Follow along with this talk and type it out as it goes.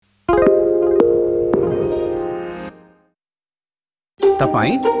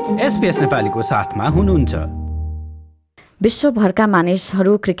तपाईं SBS नेपालीको साथमा हुनुहुन्छ। विश्वभरका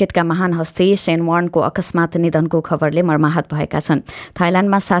मानिसहरू क्रिकेटका महान हस्ती शेन वार्नको अकस्मात निधनको खबरले मर्माहत भएका छन्।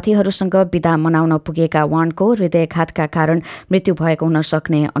 थाइल्याण्डमा साथीहरूसँग बिदा मनाउन पुगेका वार्नको हृदयाघातका कारण मृत्यु भएको हुन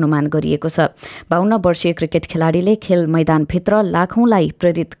सक्ने अनुमान गरिएको छ। 52 वर्षीय क्रिकेट खेलाडीले खेल मैदानभित्र लाखौंलाई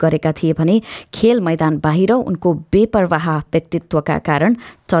प्रेरित गरेका थिए भने खेल मैदान बाहिर उनको बेपरवाह व्यक्तित्वका कारण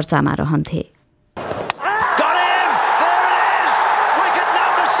चर्चामा रहन्थे।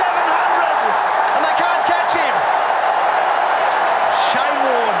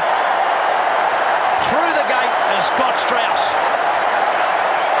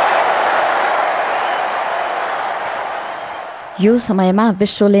 यो समयमा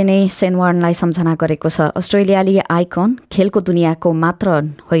विश्वले नै शेन वार्नलाई सम्झना गरेको छ। अस्ट्रेलियाली आइकन खेलको दुनियाँको मात्र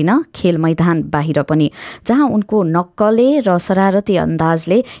होइन, खेल मैदान बाहिर पनि, जहाँ उनको नक्कले र शरारती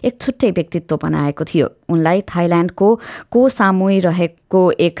अन्दाजले एक छुट्टै व्यक्तित्व बनाएको थियो। उनलाई थाइल्याण्डको सामुई रहेको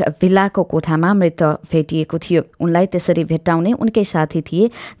एक भिल्लाको कोठामा मृत भेटिएको थियो। उनलाई त्यसरी भेट्टाउने उनकै साथी थिए,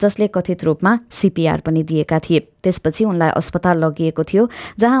 जसले कथित रूपमा CPR पनि दिएका थिए। त्यसपछि उनलाई अस्पताल लगिएको थियो,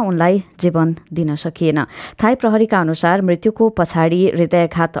 जहाँ उनलाई जीवन दिन सकिएन। थाई प्रहरीका अनुसार मृत्युको पछाडि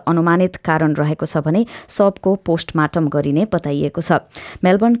हृदयाघात अनुमानित कारण रहेको छ भने सबको पोस्टमार्टम गरिने बताइएको छ।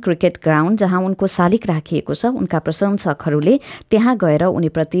 मेलबर्न क्रिकेट ग्राउन्ड, जहाँ उनको शालिग राखिएको छ, उनका प्रशंसकहरूले त्यहाँ गएर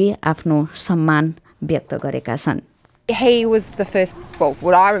उनीप्रति आफ्नो सम्मान व्यक्त गरेका छन्। He was the first, well,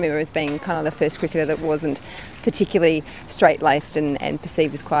 what I remember as being kind of the first cricketer that wasn't particularly straight-laced and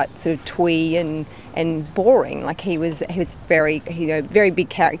perceived as quite sort of twee and boring. Like he was very, very big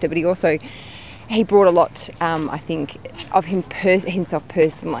character, but he brought a lot, I think, of himself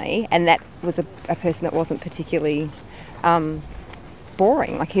personally, and that was a person that wasn't particularly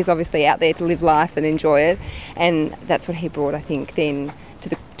boring. Like he's obviously out there to live life and enjoy it, and that's what he brought, I think, then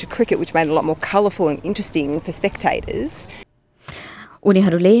to cricket, which made it a lot more colourful and interesting for spectators.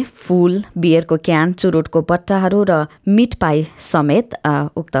 उनीहरूले फूल, बियरको can, चुरोटको बट्टाहरू र meet पाई समेत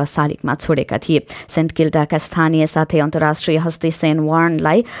उक्त शालिगमा छोडेका थिए। Saint किल्डाका स्थानीय साथै अन्तर्राष्ट्रिय हस्ती शेन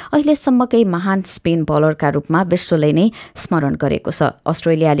वार्नलाई अहिलेसम्मकै महान स्पिन बलरका रूपमा विश्वले नै स्मरण गरेको छ।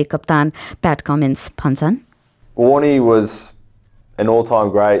 अस्ट्रेलियाली कप्तान प्याट कमिन्स भन्छन्, Warne was an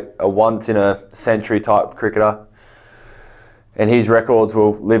all-time great, a once-in-a-century type cricketer, and his records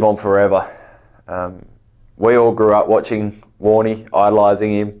will live on forever. We all grew up watching Warne,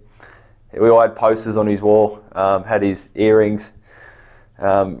 idolising him. We all had posters on his wall, had his earrings.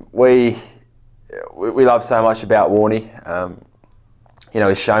 We love so much about Warne.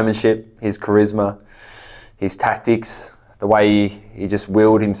 His showmanship, his charisma, his tactics, the way he just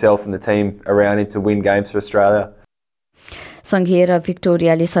willed himself and the team around him to win games for Australia. संघीय र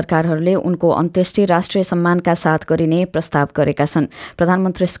भिक्टोरियाली सरकारहरूले उनको अन्त्येष्टि राष्ट्रिय सम्मानका साथ गरिने प्रस्ताव गरेका छन्।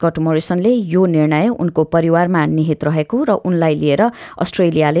 प्रधानमन्त्री स्कट मोरिसनले यो निर्णय उनको परिवारमा निहित रहेको र उनलाई लिएर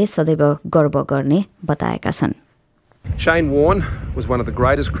अस्ट्रेलियाले सदैव गर्व गर्ने बताएका छन्। Shane Warne was one of the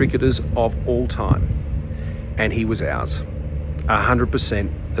greatest cricketers of all time, and he was ours,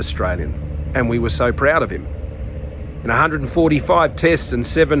 100% Australian, and we were so proud of him. In 145 tests and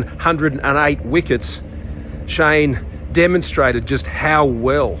 708 wickets, Shane demonstrated just how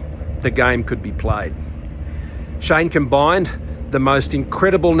well the game could be played. Shane combined the most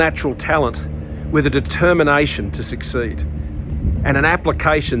incredible natural talent with a determination to succeed and an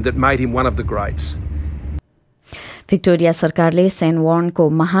application that made him one of the greats. Victoria सरकारले Shane वार्नको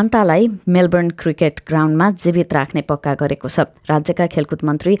महानतालाई Melbourne cricket ग्राउन्डमा जीवित राख्ने पक्का गरेको छ। राज्यका खेलकुद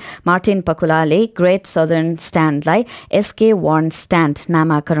मन्त्री Martin पकुलाले great southern स्ट्यान्डलाई SK warn stand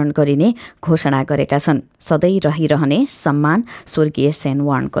नामाकरण गरिने घोषणा गरेका छन्। सधैँ रहिरहने सम्मान स्वर्गीय शेन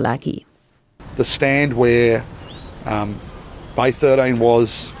वार्नको लागि। The stand where Bay 13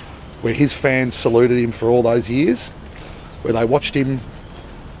 was, where his fans saluted him for all those years, where they watched him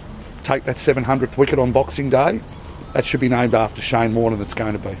take that 700th wicket on Boxing Day, that should be named after Shane Warne, and it's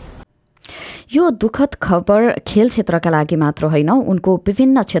going to be. यो दुखद खबर खेल क्षेत्रका लागि मात्र होइन, उनको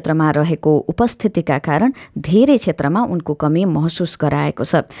विभिन्न क्षेत्रमा रहेको उपस्थितिका कारण धेरै क्षेत्रमा उनको कमी महसुस गराएको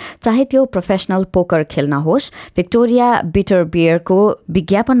छ। चाहे त्यो प्रोफेसनल पोकर खेल्न होस्, भिक्टोरिया बिटर बियरको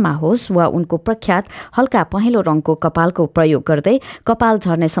विज्ञापनमा होस्, वा उनको प्रख्यात हल्का पहेँलो रङको कपालको प्रयोग गर्दै कपाल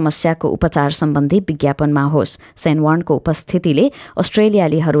झर्ने समस्याको उपचार सम्बन्धी विज्ञापनमा होस्, शेन वार्नको उपस्थितिले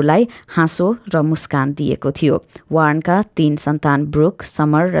अस्ट्रेलियालीहरूलाई हाँसो र मुस्कान दिएको थियो। वार्नका 3 सन्तान ब्रुक,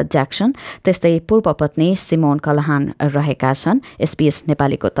 समर र ज्याक्सन, त्यस्तै पूर्व पत्नी सिमोन कलहान रहेका छन्। SBS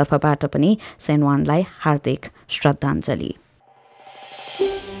नेपालीको तर्फबाट पनि शेन वार्नलाई हार्दिक श्रद्धाञ्जली।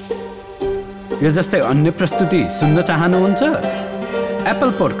 यो जस्तै अन्य प्रस्तुति सुन्न चाहनुहुन्छ?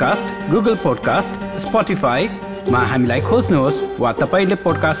 एप्पल पोडकास्ट, गुगल पोडकास्ट, स्पोटिफाईमा हामीलाई खोज्नुहोस् वा तपाईले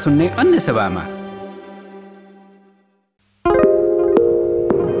पोडकास्ट सुन्ने अन्य सेवामा।